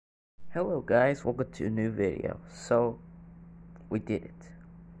Hello guys, welcome to a new video. So, we did it.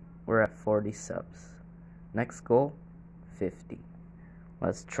 We're at 40 subs. Next goal, 50.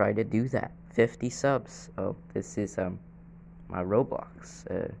 Let's try to do that. 50 subs. Oh, this is my Roblox.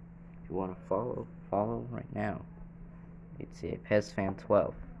 If you want to follow right now. It's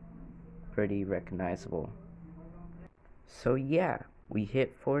PezFan12. Pretty recognizable. So yeah, we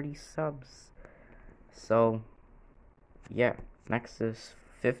hit 40 subs. So, yeah, next is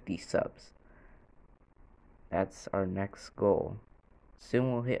 50 subs. That's our next goal.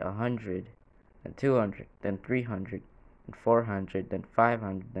 Soon we'll hit 100, then 200, then 300, then 400, then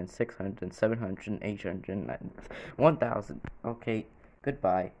 500, then 600, then 700, and 800, 1000. Okay,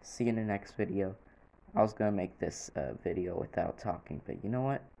 goodbye. See you in the next video. I was gonna make this video without talking, but you know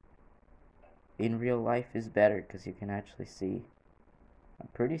what? In real life is better because you can actually see. I'm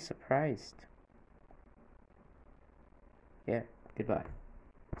pretty surprised. Yeah, goodbye.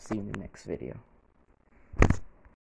 See you in the next video.